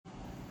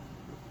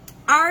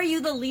Are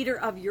you the leader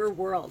of your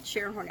world?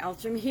 Sharon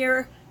Horn-Elstrom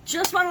here.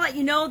 Just want to let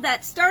you know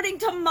that starting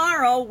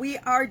tomorrow, we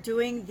are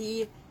doing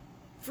the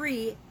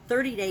free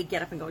 30-day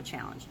Get Up and Go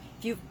challenge.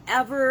 If you've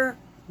ever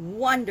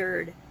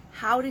wondered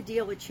how to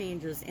deal with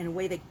changes in a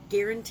way that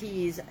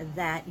guarantees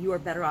that you are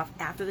better off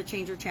after the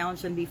change or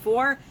challenge than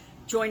before,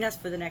 join us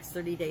for the next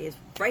 30 days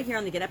right here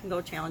on the Get Up and Go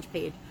challenge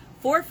page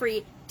for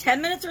free,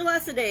 10 minutes or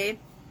less a day,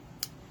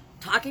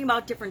 talking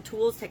about different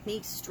tools,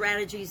 techniques,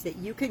 strategies that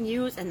you can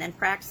use and then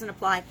practice and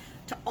apply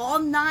to all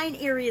 9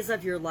 areas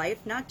of your life,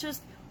 not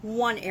just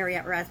one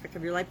area or aspect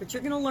of your life, but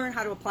you're going to learn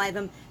how to apply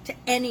them to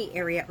any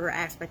area or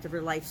aspect of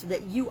your life so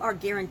that you are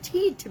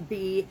guaranteed to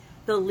be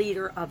the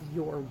leader of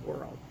your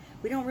world.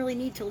 We don't really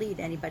need to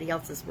lead anybody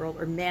else's world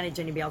or manage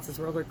anybody else's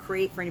world or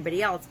create for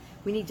anybody else.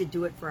 We need to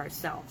do it for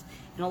ourselves.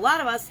 And a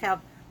lot of us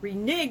have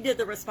reneged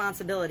the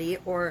responsibility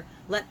or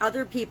let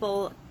other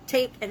people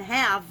take and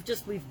have,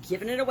 just we've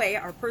given it away,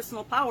 our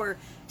personal power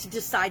to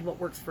decide what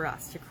works for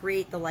us, to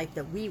create the life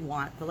that we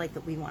want, the life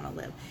that we want to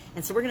live.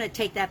 And so we're going to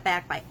take that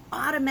back by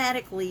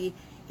automatically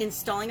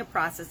installing a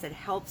process that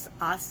helps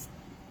us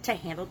to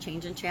handle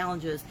change and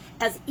challenges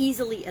as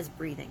easily as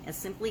breathing, as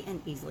simply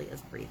and easily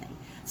as breathing.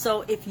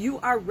 So if you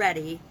are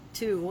ready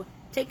to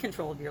take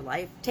control of your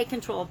life, take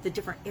control of the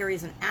different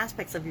areas and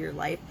aspects of your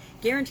life,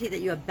 guarantee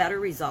that you have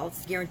better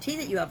results, guarantee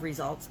that you have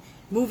results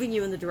moving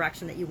you in the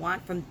direction that you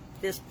want from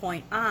this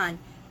point on,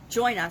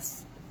 join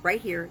us right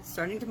here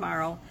starting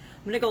tomorrow.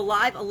 I'm going to go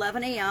live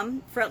 11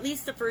 a.m. for at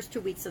least the first 2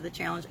 weeks of the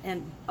challenge,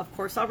 and of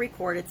course I'll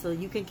record it so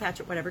you can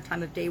catch it whatever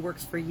time of day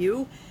works for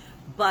you,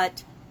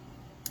 but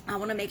I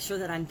want to make sure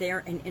that I'm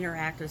there and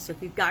interactive, so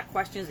if you've got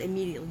questions,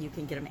 immediately you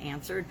can get them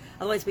answered.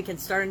 Otherwise, we can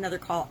start another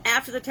call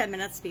after the 10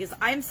 minutes because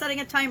I'm setting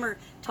a timer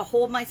to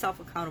hold myself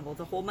accountable,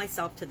 to hold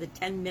myself to the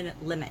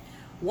 10-minute limit.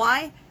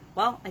 Why?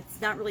 Well,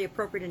 it's not really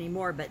appropriate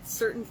anymore, but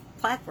certain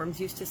platforms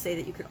used to say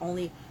that you could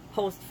only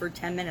post for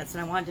 10 minutes,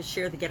 and I wanted to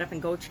share the Get Up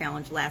and Go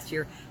challenge last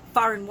year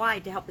far and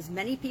wide to help as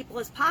many people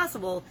as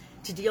possible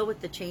to deal with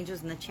the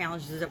changes and the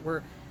challenges that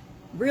were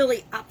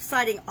really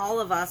upsiding all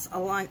of us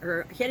along,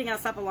 or hitting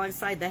us up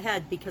alongside the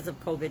head because of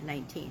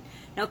COVID-19.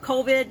 Now,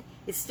 COVID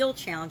is still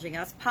challenging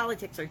us.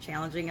 Politics are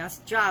challenging us.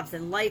 Jobs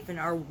and life in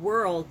our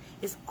world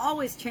is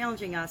always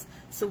challenging us.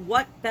 So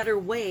what better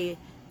way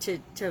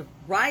to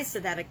rise to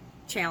that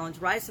challenge,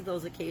 rise to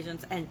those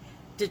occasions, and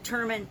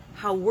determine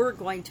how we're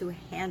going to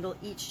handle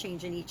each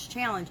change and each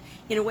challenge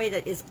in a way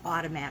that is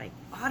automatic.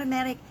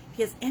 Automatic,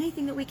 because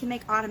anything that we can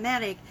make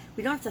automatic,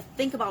 we don't have to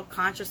think about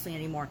consciously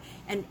anymore.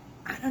 And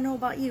I don't know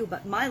about you,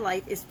 but my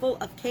life is full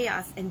of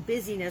chaos and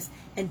busyness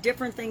and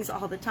different things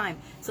all the time.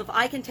 So if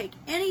I can take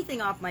anything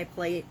off my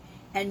plate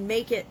and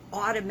make it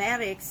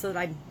automatic so that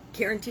I'm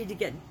guaranteed to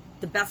get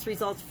the best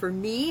results for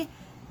me,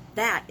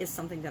 that is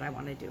something that I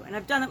want to do. And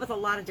I've done it with a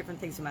lot of different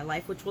things in my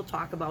life, which we'll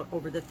talk about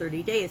over the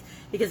 30 days.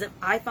 Because if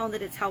I found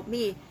that it's helped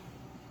me,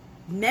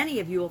 many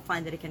of you will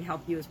find that it can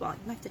help you as well. You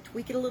might have to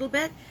tweak it a little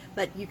bit,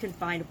 but you can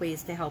find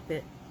ways to help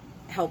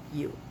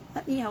you.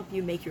 Let me help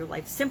you make your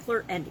life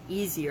simpler and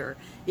easier,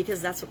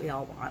 because that's what we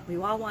all want. We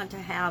all want to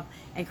have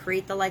and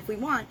create the life we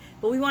want,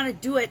 but we want to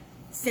do it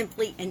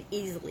simply and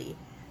easily.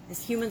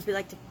 As humans, we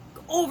like to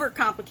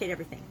overcomplicate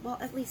everything. Well,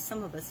 at least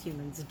some of us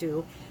humans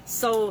do.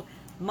 So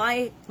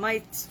my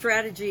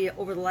strategy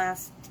over the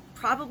last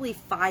probably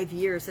 5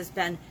 years has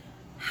been,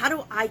 how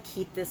do I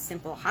keep this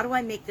simple? How do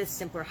I make this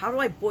simpler? How do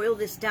I boil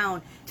this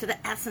down to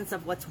the essence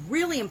of what's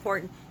really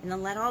important and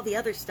then let all the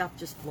other stuff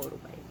just float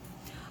away?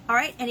 All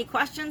right, any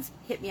questions?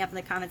 Hit me up in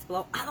the comments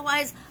below.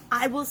 Otherwise,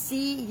 I will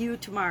see you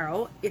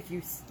tomorrow if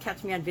you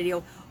catch me on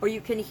video, or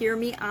you can hear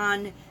me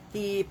on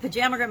the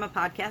Pajama Grandma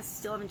podcast.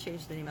 Still haven't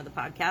changed the name of the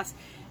podcast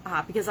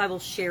because I will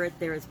share it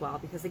there as well.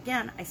 Because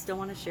again, I still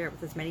want to share it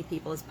with as many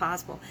people as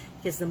possible,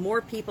 because the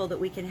more people that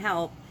we can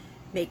help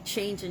make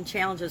change and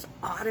challenges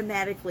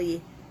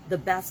automatically the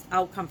best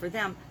outcome for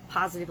them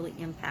positively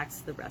impacts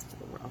the rest of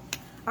the world.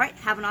 All right,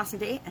 have an awesome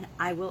day, and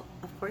I will,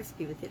 of course,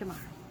 be with you tomorrow.